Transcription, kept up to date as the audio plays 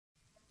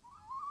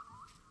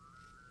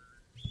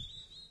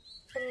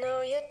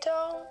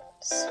don't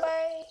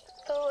sway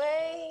the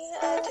way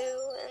I do,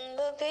 and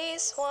the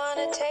bees want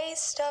a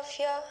taste of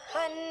your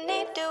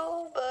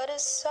honeydew, but a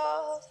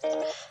soft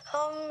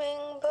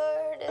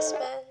hummingbird is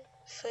meant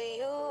for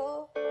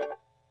you.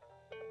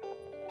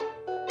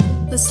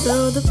 Let's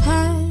throw the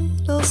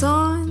petals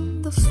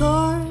on the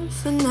floor.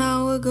 For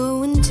now we're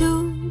going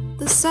to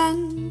the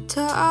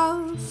center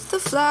of the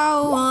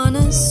flower.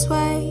 Wanna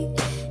sway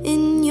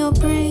in your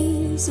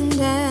breeze and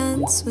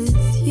dance with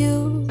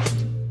you.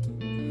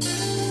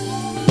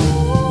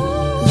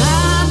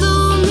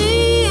 Lather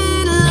me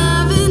in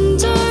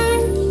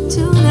lavender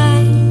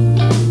tonight.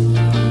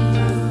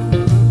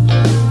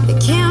 I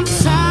can't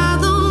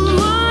fathom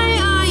why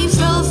I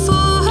fell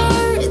for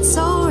her. It's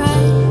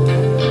alright,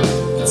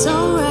 it's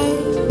alright.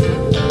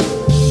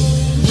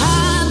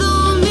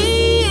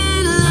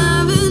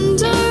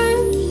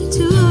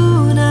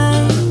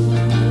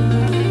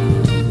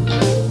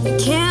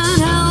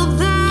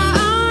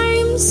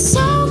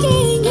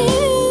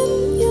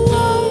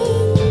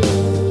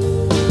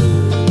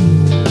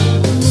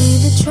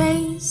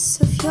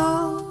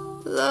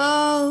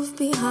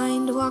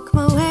 Walk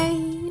my way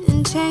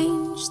and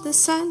change the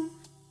scent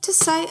to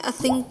sight. I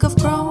think I've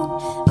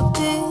grown a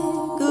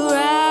bigger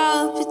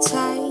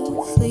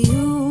appetite for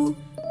you.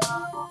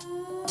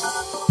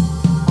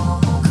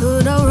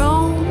 Could I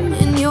roam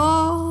in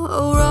your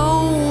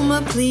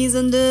aroma, please,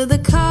 under the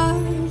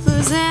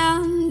covers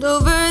and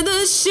over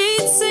the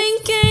sheets,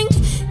 sinking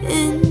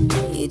in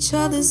each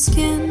other's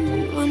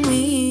skin when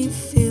we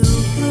feel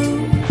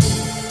blue.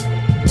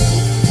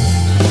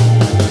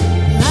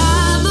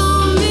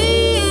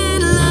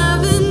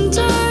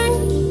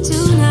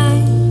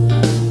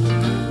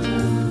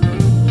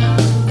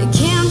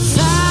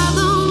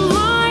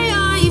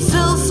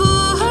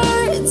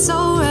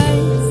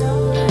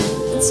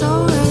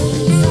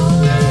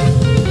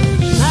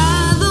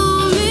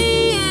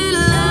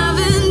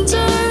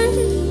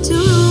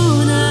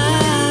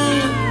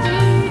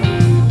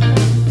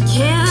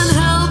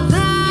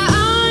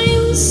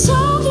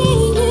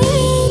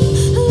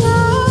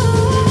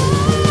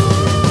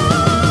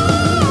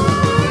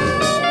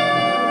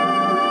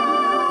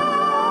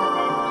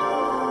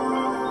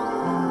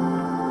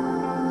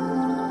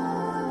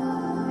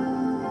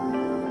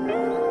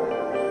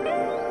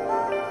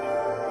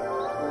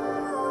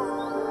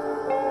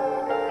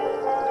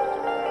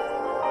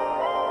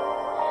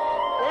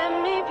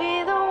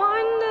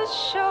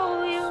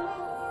 Show you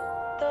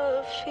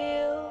the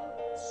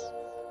fields.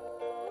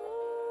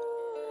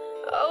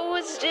 Oh,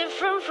 it's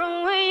different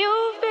from where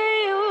you've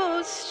been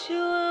used to,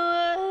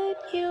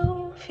 what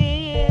you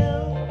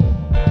feel.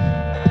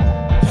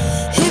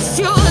 If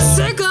you're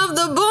sick of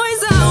the boys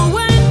that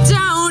went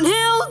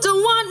downhill,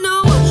 don't want no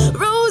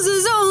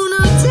roses on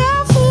no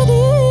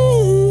daffodils.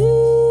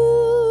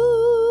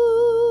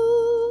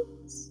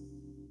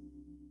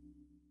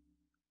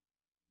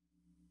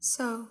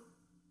 So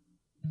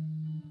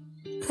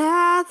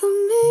lather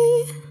me